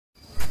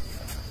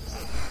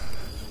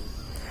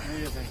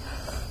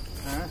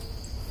thing. Huh?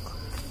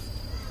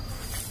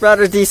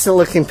 Rather decent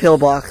looking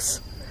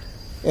pillbox.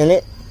 In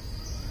it?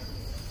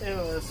 It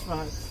was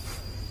fun.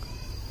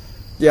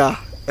 Yeah.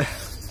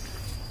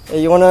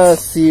 Hey, you wanna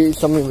see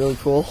something really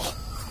cool?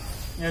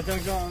 Yeah,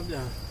 don't go up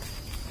there.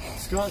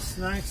 It's got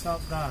snacks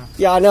up there.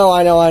 Yeah, I know.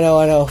 I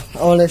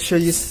wanna show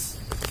you.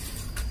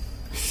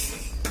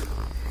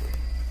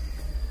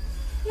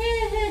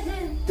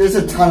 There's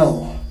a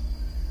tunnel.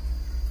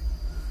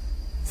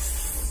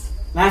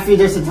 Matthew,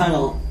 there's a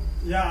tunnel.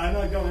 Yeah, I'm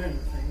not going into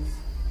things.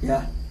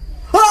 Yeah.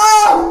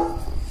 Oh!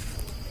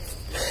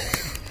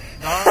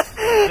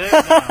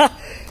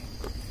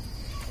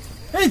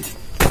 Hey!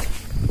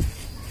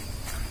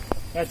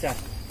 Gotcha.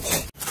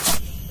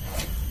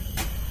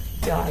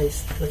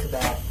 Guys, look at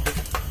that.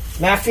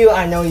 Matthew,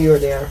 I know you're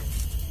there.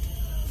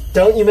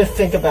 Don't even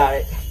think about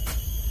it.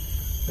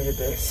 Look at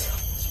this.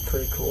 It's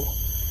pretty cool.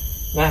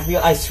 Matthew,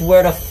 I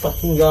swear to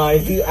fucking God,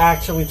 if you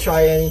actually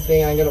try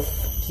anything, I'm gonna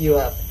fuck you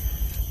up.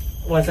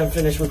 Once I'm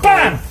finished with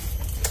BAM!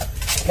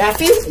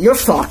 Matthew, you're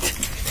fucked.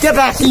 Get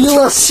back here, you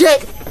little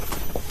shit!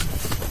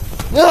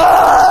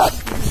 Ah!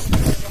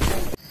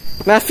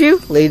 Matthew,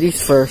 ladies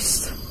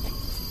first.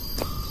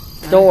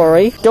 Don't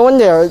worry. Go in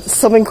there. It's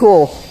something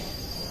cool.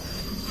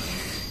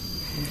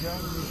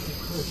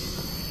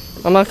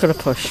 I'm not gonna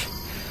push.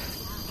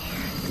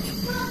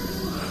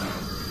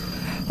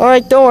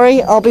 Alright, don't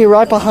worry. I'll be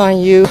right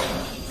behind you.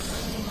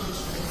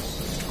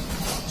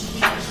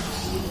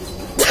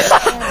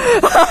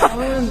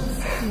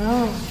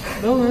 No,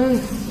 don't run.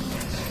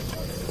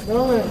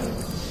 Don't run.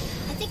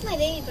 I think my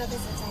baby brother's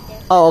inside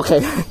there. Oh, okay.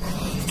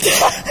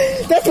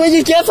 That's what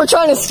you get for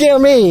trying to scare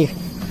me.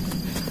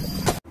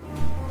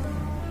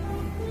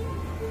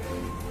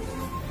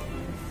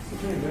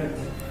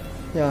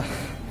 Yeah.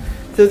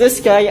 So this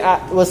guy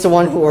was the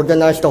one who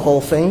organized the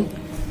whole thing.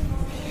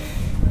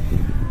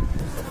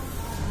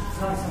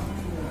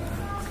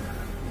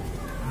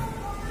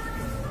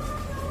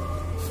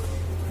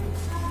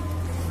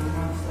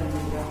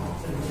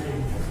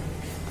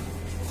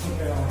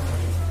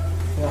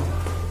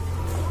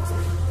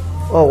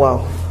 Oh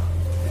wow.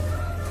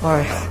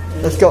 Alright,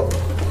 let's go.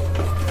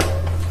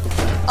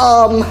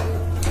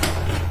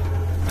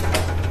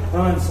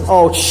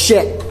 Oh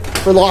shit.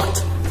 We're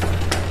locked.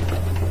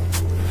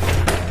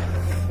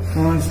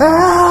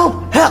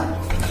 Help! Help!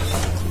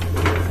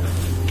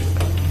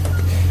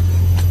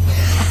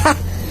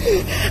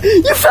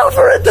 You fell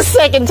for it the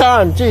second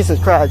time! Jesus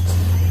Christ.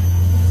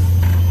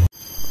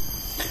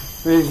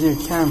 Where's your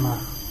camera?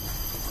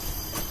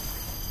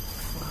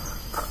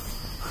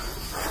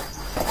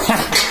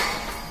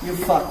 You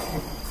fuck.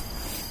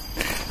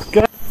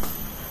 Good.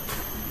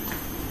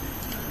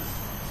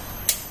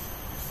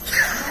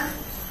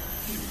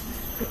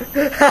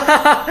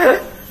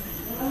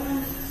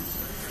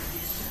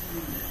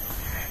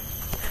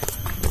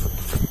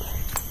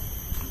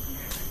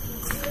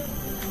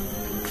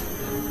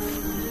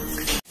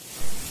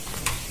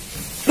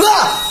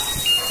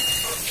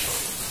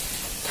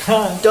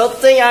 Don't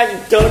think I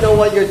don't know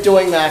what you're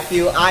doing,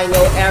 Matthew. I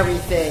know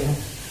everything.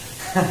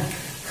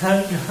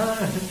 I'm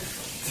going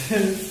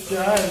to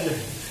start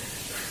it.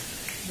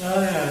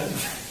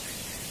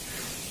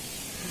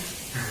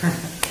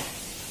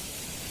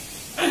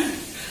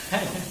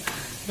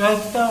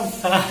 That's so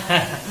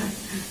bad.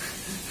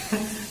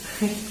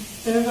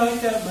 If I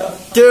get that,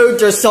 Dude,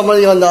 there's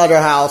somebody on the other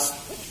house.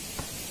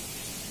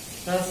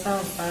 that's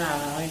so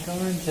bad. I'm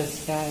going to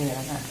scare you.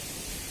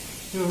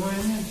 You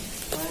win.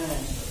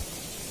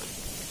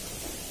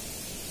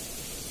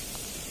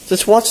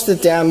 Just watch the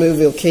damn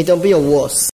movie, okay? Don't be a wuss.